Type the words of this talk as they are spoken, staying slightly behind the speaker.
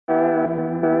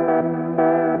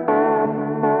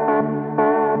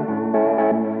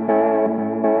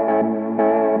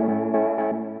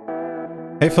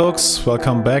folks,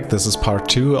 welcome back. This is part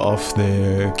 2 of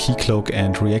the KEYCLOAK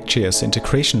and React.JS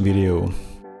integration video.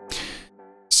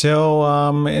 So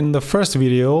in the first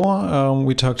video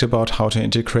we talked about how to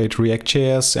integrate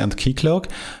React.JS and KEYCLOAK,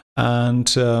 and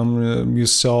you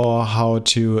saw how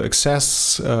to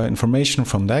access information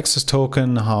from the access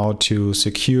token, how to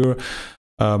secure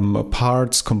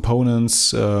parts,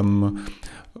 components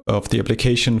of the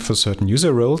application for certain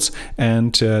user roles.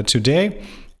 And today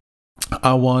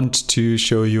I want to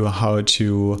show you how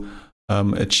to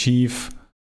achieve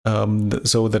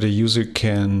so that a user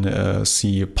can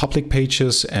see public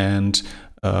pages and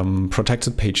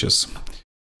protected pages.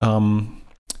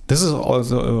 This is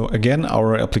also, again,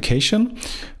 our application.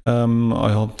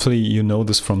 Hopefully you know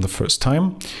this from the first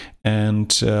time.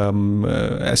 And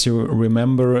as you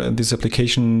remember, this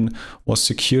application was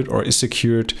secured or is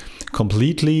secured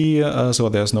completely, so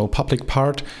there's no public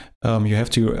part. You have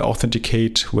to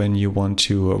authenticate when you want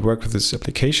to work with this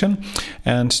application.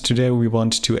 And today we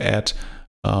want to add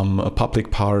a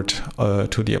public part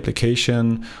to the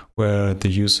application where the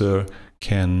user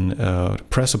can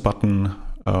press a button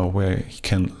where he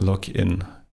can log in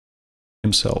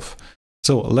himself.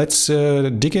 So let's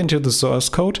dig into the source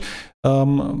code.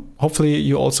 Hopefully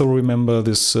you also remember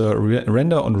this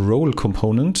render on role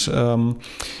component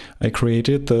I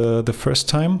created the first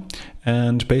time,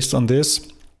 and based on this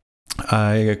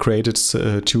I created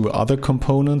two other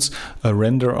components, a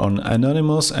render on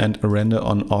anonymous and a render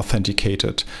on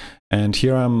authenticated. And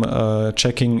here I'm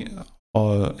checking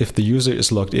if the user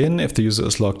is logged in. If the user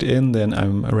is logged in, then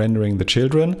I'm rendering the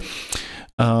children.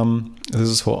 This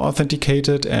is for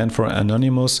authenticated, and for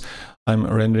anonymous I'm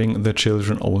rendering the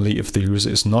children only if the user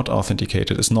is not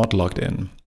authenticated, is not logged in.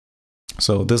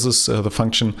 So this is the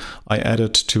function I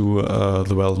added to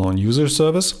the well-known user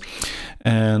service.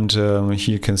 And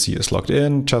here you can see it's logged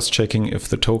in, just checking if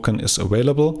the token is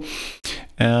available.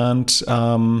 And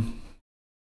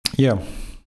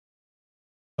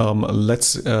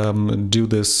let's do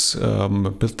this,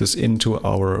 build this into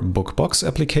our bookbox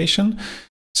application.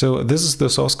 So this is the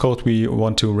source code we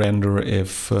want to render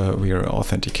if we are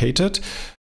authenticated.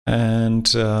 And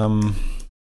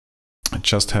I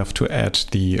just have to add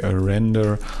the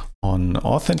render on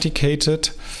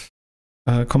authenticated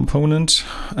component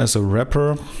as a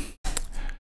wrapper,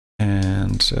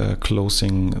 and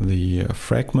closing the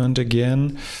fragment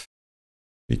again,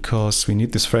 because we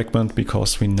need this fragment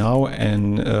because we now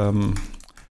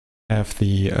have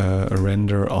the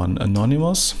render on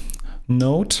anonymous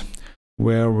node,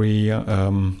 where we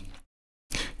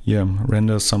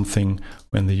render something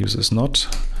when the user is not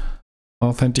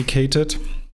authenticated.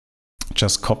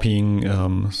 Just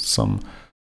copying some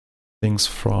things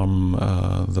from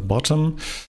the bottom,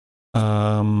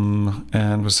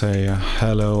 and we say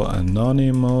hello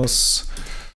anonymous,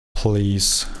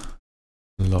 please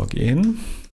log in.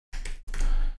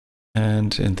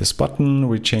 And in this button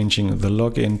we're changing the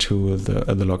login to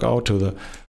the logout to the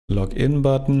login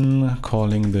button,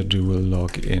 calling the dual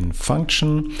login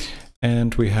function.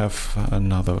 And we have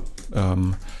another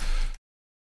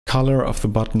color of the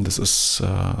button. This is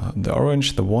the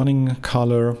orange, the warning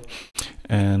color.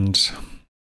 And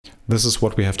this is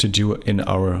what we have to do in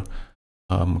our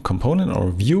component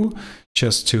or view,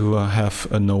 just to have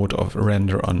a node of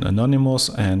render on anonymous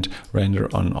and render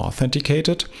on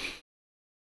authenticated.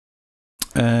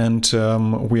 And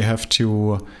we have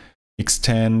to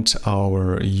extend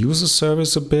our user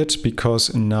service a bit,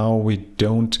 because now we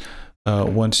don't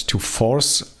want to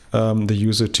force the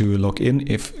user to log in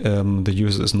if the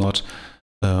user is not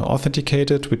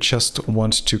authenticated. We just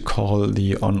want to call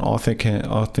the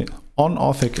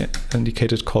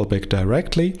unauthenticated callback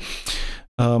directly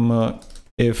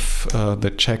if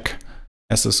the check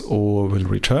SSO will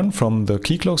return from the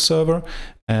KEYCLOAK server,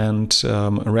 and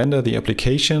render the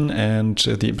application, and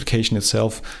the application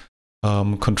itself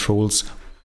controls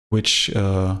which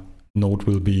node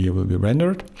will be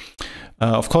rendered.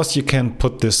 Of course, you can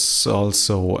put this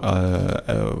also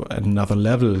at another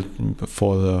level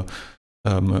for the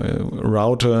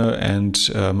router, and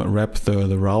wrap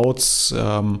the routes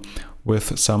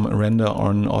with some render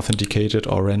on authenticated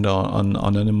or render on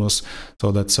anonymous,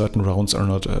 so that certain routes are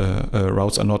not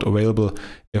available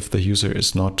if the user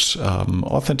is not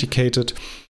authenticated.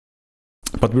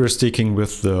 But we're sticking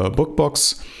with the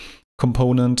bookbox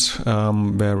component,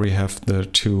 where we have the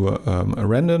two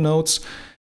render nodes,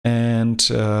 and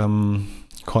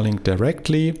calling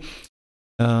directly.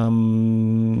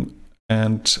 And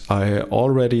I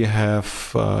already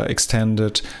have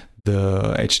extended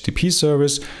the HTTP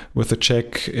service with a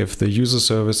check if the user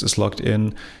service is logged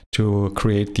in, to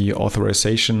create the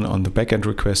authorization on the backend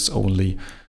requests only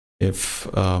if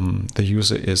the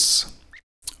user is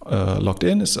logged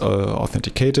in, is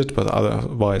authenticated, but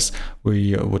otherwise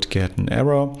we would get an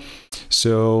error.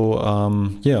 So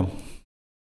yeah,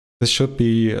 this should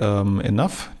be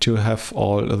enough to have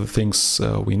all of the things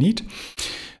we need.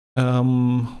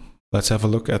 Let's have a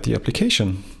look at the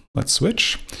application. Let's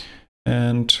switch,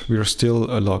 and we're still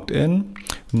logged in.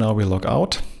 Now we log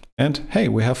out, and hey,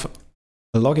 we have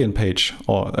a login page,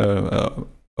 or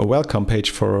a welcome page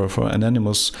for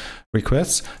anonymous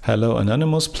requests. Hello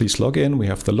anonymous, please log in. We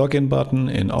have the login button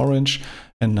in orange,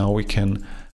 and now we can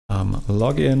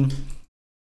log in,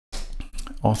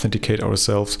 authenticate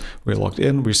ourselves. We're logged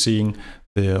in. We're seeing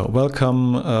the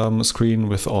welcome screen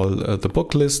with all the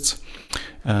book lists,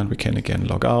 and we can again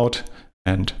log out,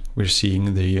 and we're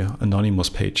seeing the anonymous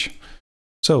page.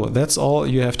 So that's all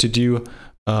you have to do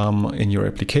in your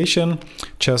application.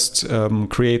 Just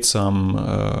create some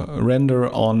render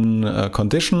on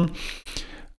condition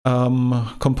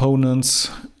components,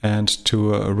 and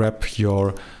to wrap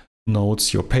your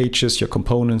nodes, your pages, your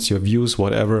components, your views,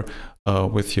 whatever,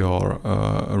 with your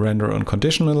render on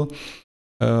conditional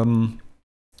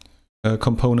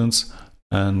components,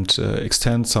 and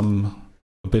extend a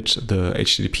bit the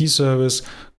HTTP service,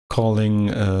 calling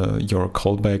your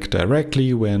callback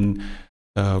directly when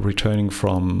returning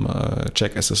from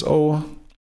check SSO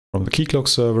from the KEYCLOAK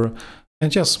server.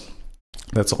 And yes,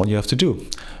 that's all you have to do.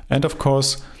 And of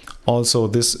course, also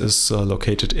this is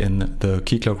located in the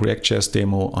KEYCLOAK React.JS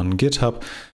demo on GitHub,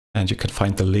 and you can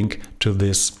find the link to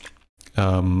this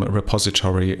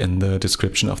repository in the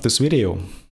description of this video.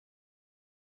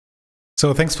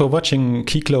 So thanks for watching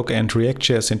KEYCLOAK and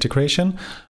React.JS integration.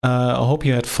 I hope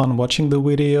you had fun watching the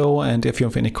video, and if you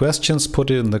have any questions, put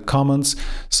it in the comments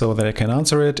so that I can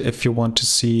answer it. If you want to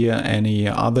see any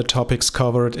other topics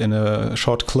covered in a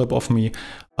short clip of me,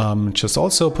 just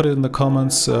also put it in the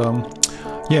comments.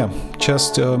 Yeah,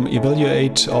 just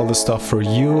evaluate all the stuff for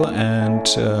you, and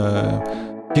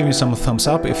give me some thumbs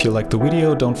up if you like the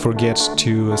video. Don't forget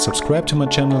to subscribe to my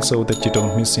channel so that you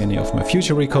don't miss any of my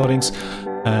future recordings,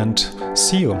 and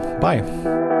see you.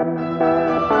 Bye.